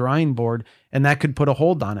back to the drawing board, and that could put a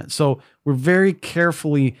hold on it. So we're very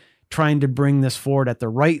carefully trying to bring this forward at the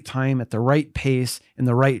right time, at the right pace, in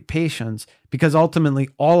the right patients, because ultimately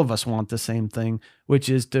all of us want the same thing, which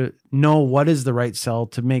is to know what is the right cell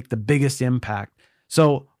to make the biggest impact.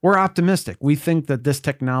 So we're optimistic. We think that this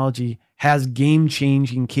technology has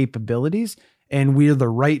game-changing capabilities, and we are the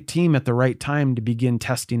right team at the right time to begin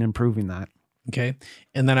testing and proving that. Okay.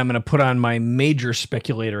 And then I'm going to put on my major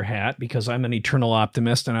speculator hat, because I'm an eternal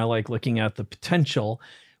optimist and I like looking at the potential,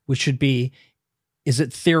 which should be, is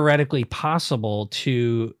it theoretically possible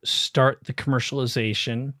to start the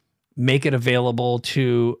commercialization, make it available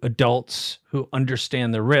to adults who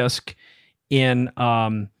understand the risk in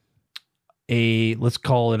let's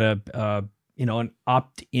call it an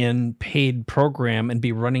opt-in paid program, and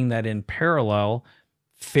be running that in parallel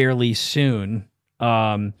fairly soon?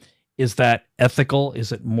 Is that ethical?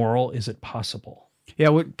 Is it moral? Is it possible? Yeah,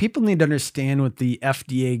 what people need to understand with the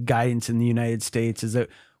FDA guidance in the United States is that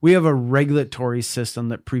we have a regulatory system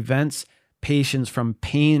that prevents patients from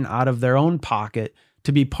paying out of their own pocket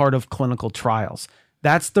to be part of clinical trials.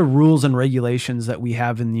 That's the rules and regulations that we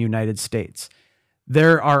have in the United States.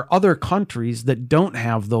 There are other countries that don't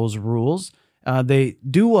have those rules. They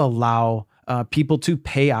do allow people to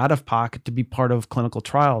pay out of pocket to be part of clinical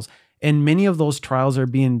trials. And many of those trials are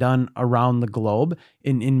being done around the globe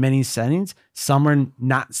in many settings. Some are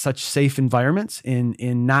not such safe environments,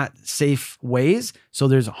 in not safe ways. So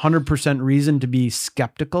there's 100% reason to be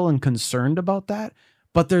skeptical and concerned about that.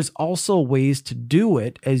 But there's also ways to do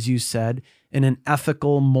it, as you said, in an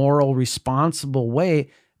ethical, moral, responsible way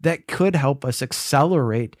that could help us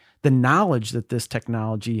accelerate the knowledge that this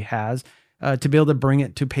technology has to be able to bring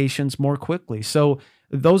it to patients more quickly. So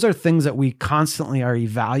those are things that we constantly are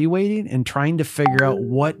evaluating and trying to figure out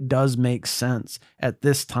what does make sense at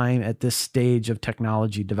this time, at this stage of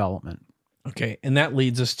technology development. Okay. And that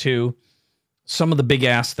leads us to some of the big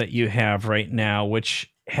asks that you have right now,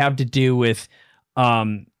 which have to do with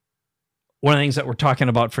one of the things that we're talking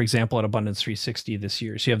about, for example, at Abundance 360 this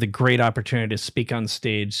year, so you have the great opportunity to speak on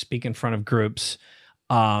stage, speak in front of groups,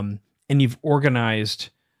 and you've organized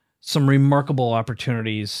some remarkable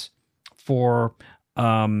opportunities for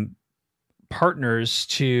partners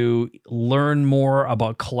to learn more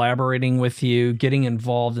about collaborating with you, getting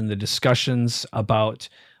involved in the discussions about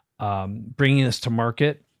bringing this to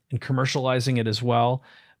market and commercializing it as well.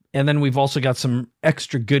 And then we've also got some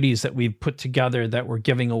extra goodies that we've put together that we're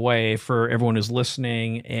giving away for everyone who's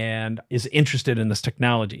listening and is interested in this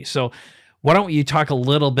technology. So why don't you talk a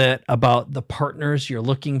little bit about the partners you're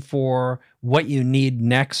looking for, what you need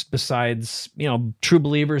next besides, true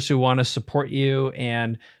believers who want to support you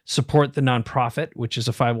and support the nonprofit, which is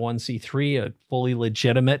a 501c3, a fully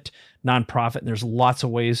legitimate nonprofit. And there's lots of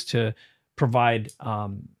ways to provide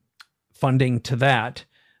funding to that.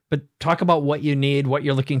 But talk about what you need, what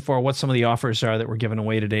you're looking for, what some of the offers are that we're giving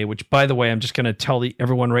away today, which, by the way, I'm just going to tell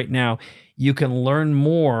everyone right now, you can learn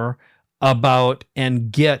more about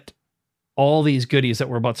and get all these goodies that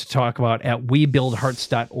we're about to talk about at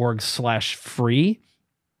webuildhearts.org/free.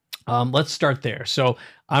 Let's start there. So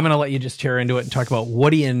I'm going to let you just tear into it and talk about what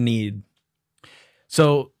do you need.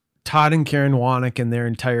 So Todd and Karen Wanek and their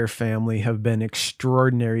entire family have been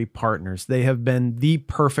extraordinary partners. They have been the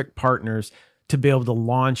perfect partners to be able to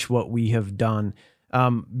launch what we have done,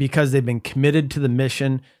 because they've been committed to the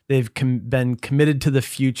mission. They've been committed to the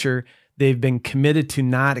future. They've been committed to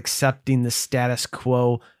not accepting the status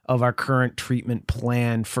quo of our current treatment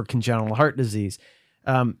plan for congenital heart disease.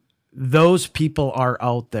 Those people are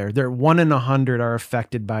out there. They're 1 in 100 are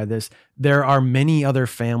affected by this. There are many other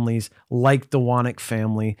families like the Wanek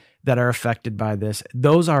family that are affected by this.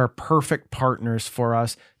 Those are perfect partners for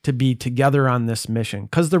us to be together on this mission,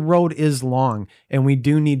 because the road is long and we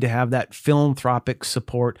do need to have that philanthropic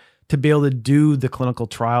support to be able to do the clinical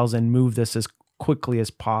trials and move this as quickly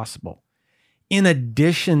as possible. In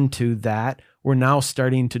addition to that, we're now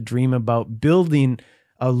starting to dream about building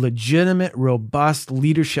a legitimate, robust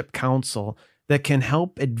leadership council that can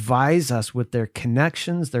help advise us with their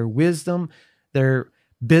connections, their wisdom, their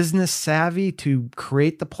business savvy to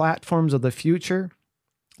create the platforms of the future,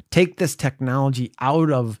 take this technology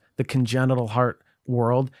out of the congenital heart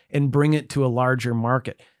world and bring it to a larger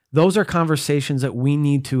market. Those are conversations that we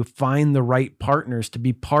need to find the right partners to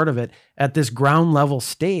be part of it at this ground level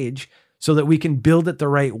stage, so that we can build it the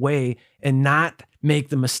right way and not make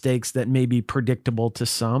the mistakes that may be predictable to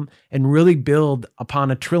some, and really build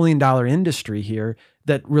upon a $1 trillion industry here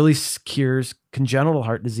that really cures congenital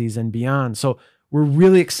heart disease and beyond. So we're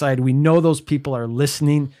really excited. We know those people are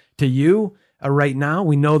listening to you right now.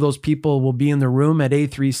 We know those people will be in the room at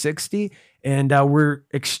A360, and we're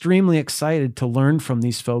extremely excited to learn from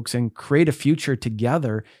these folks and create a future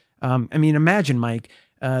together. Imagine, Mike,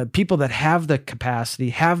 people that have the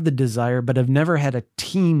capacity, have the desire, but have never had a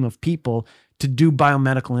team of people to do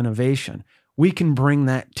biomedical innovation. We can bring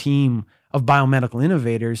that team of biomedical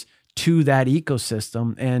innovators to that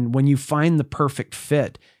ecosystem. And when you find the perfect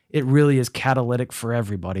fit, it really is catalytic for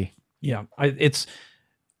everybody. Yeah. It's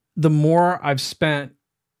the more I've spent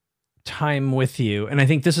time with you, and I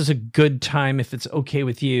think this is a good time, if it's okay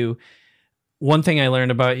with you. One thing I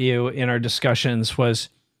learned about you in our discussions was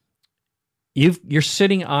you're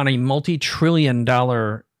sitting on a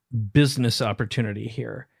multi-trillion-dollar business opportunity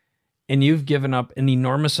here, and you've given up an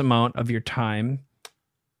enormous amount of your time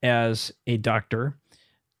as a doctor,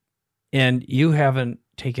 and you haven't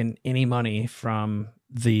taken any money from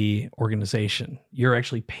the organization. You're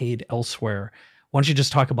actually paid elsewhere. Why don't you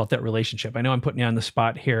just talk about that relationship? I know I'm putting you on the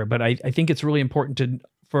spot here, but I think it's really important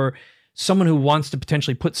for someone who wants to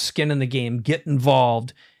potentially put skin in the game, get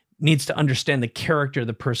involved, needs to understand the character of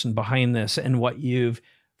the person behind this and what you've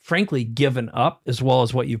frankly given up as well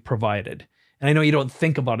as what you've provided. And I know you don't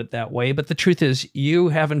think about it that way, but the truth is you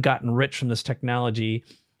haven't gotten rich from this technology.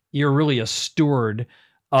 You're really a steward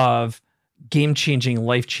of game-changing,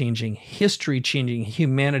 life-changing, history-changing,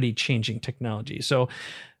 humanity-changing technology. So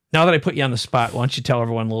now that I put you on the spot, why don't you tell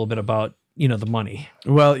everyone a little bit about, the money?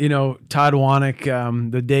 Well, Todd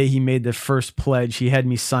Wanek, the day he made the first pledge, he had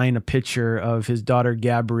me sign a picture of his daughter,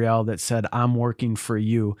 Gabrielle, that said, "I'm working for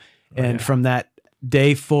you." And from that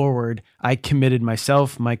day forward, I committed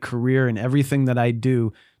myself, my career, and everything that I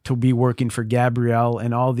do to be working for Gabrielle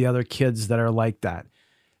and all the other kids that are like that.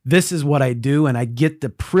 This is what I do, and I get the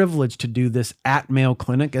privilege to do this at Mayo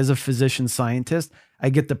Clinic as a physician scientist. I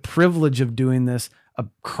get the privilege of doing this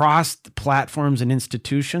across the platforms and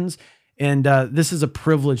institutions. And this is a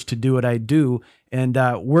privilege to do what I do. And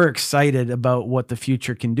we're excited about what the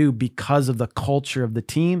future can do because of the culture of the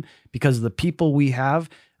team, because of the people we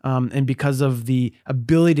have. and because of the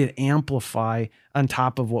ability to amplify on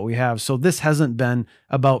top of what we have. So this hasn't been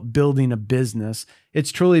about building a business.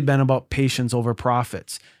 It's truly been about patience over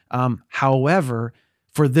profits. However,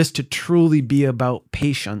 for this to truly be about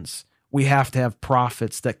patience, we have to have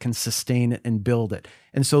profits that can sustain it and build it.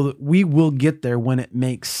 And so we will get there when it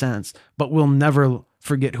makes sense, but we'll never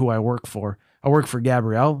forget who I work for. I work for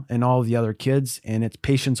Gabrielle and all the other kids, and it's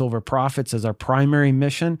patience over profits as our primary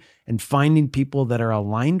mission, and finding people that are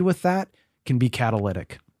aligned with that can be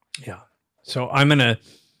catalytic. Yeah. So I'm going to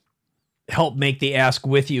help make the ask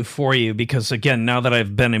with you for you, because again, now that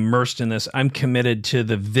I've been immersed in this, I'm committed to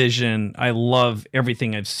the vision. I love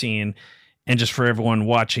everything I've seen. And just for everyone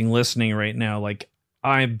watching, listening right now, like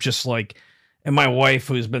I'm just like, and my wife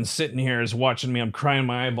who's been sitting here is watching me. I'm crying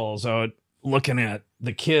my eyeballs out looking at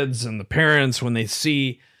the kids and the parents when they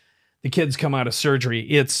see the kids come out of surgery.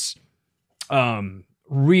 It's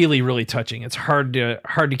really, really touching. It's hard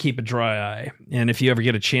to keep a dry eye. And if you ever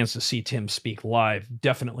get a chance to see Tim speak live,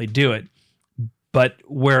 definitely do it. But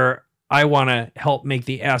where I want to help make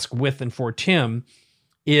the ask with and for Tim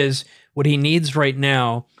is what he needs right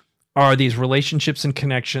now are these relationships and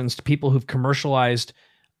connections to people who've commercialized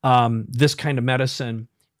this kind of medicine,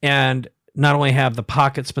 and not only have the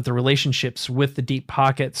pockets, but the relationships with the deep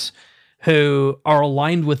pockets who are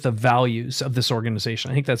aligned with the values of this organization.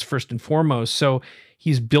 I think that's first and foremost. So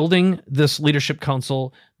he's building this leadership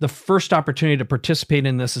council. The first opportunity to participate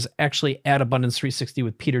in this is actually at Abundance 360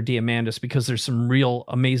 with Peter Diamandis, because there's some real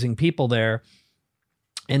amazing people there.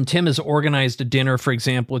 And Tim has organized a dinner, for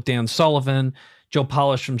example, with Dan Sullivan, Joe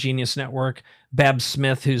Polish from Genius Network, Babs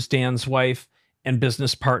Smith, who's Dan's wife and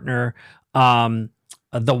business partner, Todd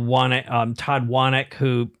Wanek,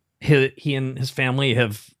 who he and his family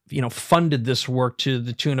have funded this work to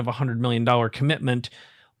the tune of $100 million commitment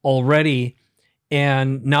already.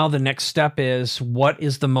 And now the next step is, what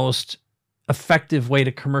is the most effective way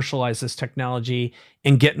to commercialize this technology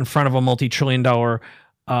and get in front of a multi-trillion-dollar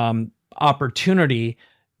opportunity,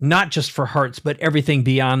 not just for hearts, but everything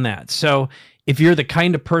beyond that. So if you're the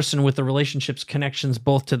kind of person with the relationships, connections,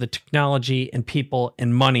 both to the technology and people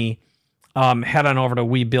and money, head on over to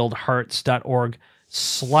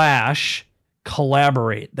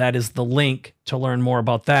webuildhearts.org/collaborate. That is the link to learn more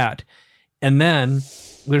about that. And then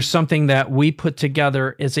there's something that we put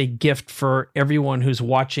together as a gift for everyone who's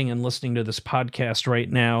watching and listening to this podcast right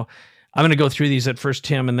now. I'm going to go through these at first,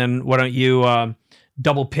 Tim, and then why don't you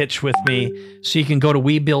double pitch with me? So you can go to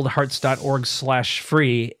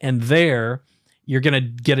webuildhearts.org/free, and there you're going to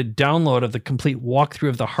get a download of the complete walkthrough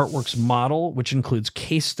of the HeartWorks model, which includes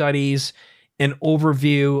case studies, an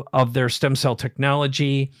overview of their stem cell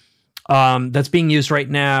technology that's being used right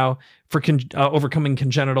now for overcoming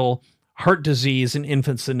congenital heart disease in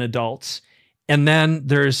infants and adults. And then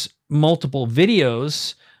there's multiple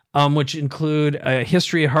videos, which include a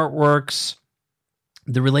history of HeartWorks,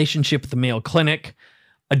 the relationship with the Mayo Clinic,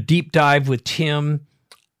 a deep dive with Tim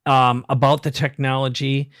about the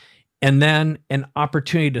technology, and then an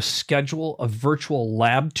opportunity to schedule a virtual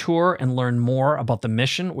lab tour and learn more about the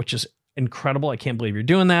mission, which is incredible. I can't believe you're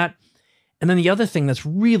doing that. And then the other thing that's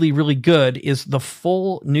really, really good is the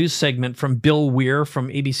full news segment from Bill Weir from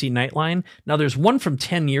ABC Nightline. Now, there's one from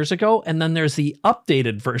 10 years ago, and then there's the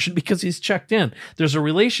updated version because he's checked in. There's a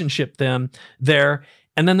relationship then there.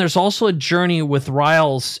 And then there's also a journey with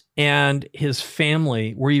Riles and his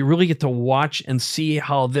family where you really get to watch and see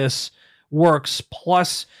how this works.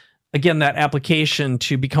 Plus, again, that application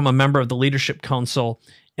to become a member of the Leadership Council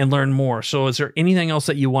and learn more. So is there anything else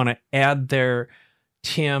that you want to add there,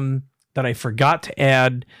 Tim, that I forgot to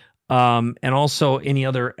add? And also any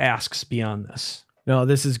other asks beyond this? No,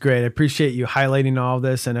 this is great. I appreciate you highlighting all of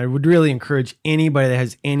this. And I would really encourage anybody that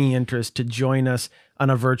has any interest to join us on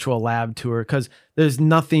a virtual lab tour, because there's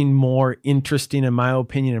nothing more interesting, in my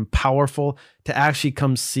opinion, and powerful to actually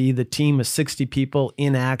come see the team of 60 people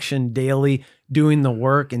in action daily doing the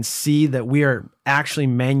work and see that we are actually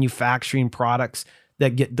manufacturing products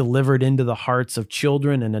that get delivered into the hearts of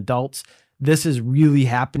children and adults. This is really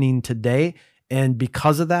happening today. And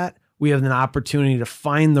because of that, we have an opportunity to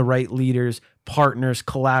find the right leaders, partners,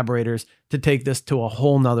 collaborators to take this to a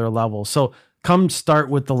whole nother level. So come start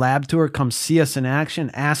with the lab tour, come see us in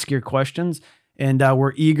action, ask your questions, and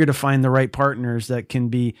we're eager to find the right partners that can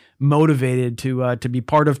be motivated to be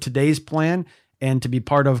part of today's plan and to be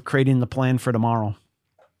part of creating the plan for tomorrow.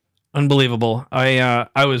 Unbelievable.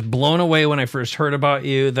 I was blown away when I first heard about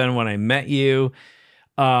you, then when I met you,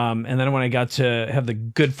 and then when I got to have the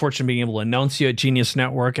good fortune of being able to announce you at Genius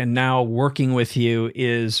Network, and now working with you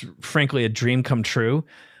is frankly a dream come true.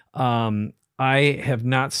 I have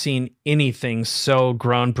not seen anything so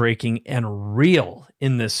groundbreaking and real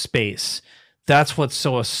in this space. That's what's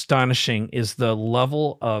so astonishing, is the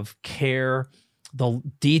level of care, the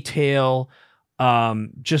detail,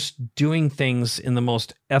 just doing things in the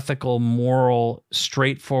most ethical, moral,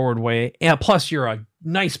 straightforward way. And plus, you're a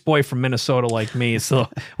nice boy from Minnesota like me, so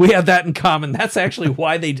we have that in common. That's actually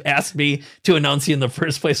why they asked me to announce you in the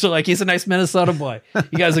first place. So like, he's a nice Minnesota boy.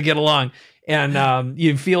 You guys will get along. And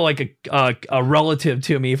you feel like a relative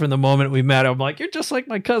to me from the moment we met. I'm like, you're just like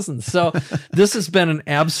my cousin. So this has been an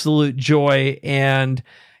absolute joy. And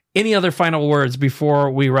any other final words before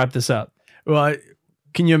we wrap this up? Well,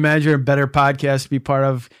 can you imagine a better podcast to be part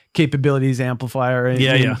of? Capabilities Amplifier.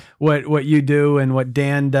 Yeah. What you do and what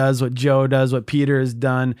Dan does, what Joe does, what Peter has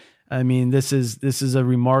done. I mean, this is a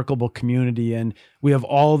remarkable community, and we have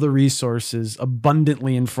all the resources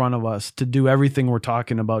abundantly in front of us to do everything we're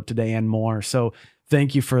talking about today and more. So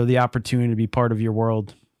thank you for the opportunity to be part of your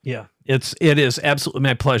world. Yeah, it is absolutely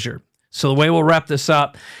my pleasure. So the way we'll wrap this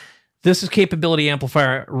up, this is Capability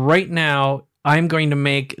Amplifier. Right now, I'm going to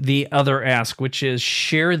make the other ask, which is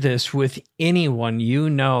share this with anyone you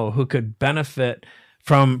know who could benefit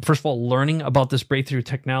from, first of all, learning about this breakthrough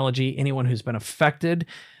technology, anyone who's been affected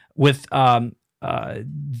with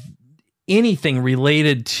anything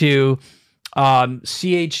related to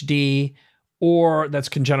CHD, or that's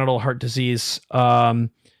congenital heart disease,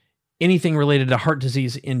 anything related to heart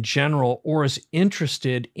disease in general, or is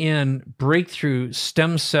interested in breakthrough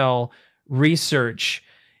stem cell research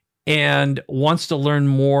and wants to learn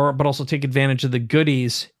more, but also take advantage of the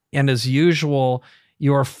goodies. And as usual,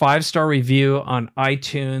 your 5-star review on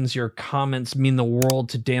iTunes, your comments mean the world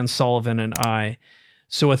to Dan Sullivan and I.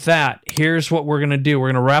 So with that, here's what we're going to do.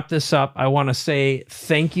 We're going to wrap this up. I want to say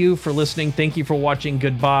thank you for listening. Thank you for watching.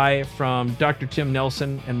 Goodbye from Dr. Tim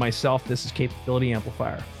Nelson and myself. This is Capability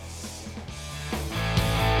Amplifier.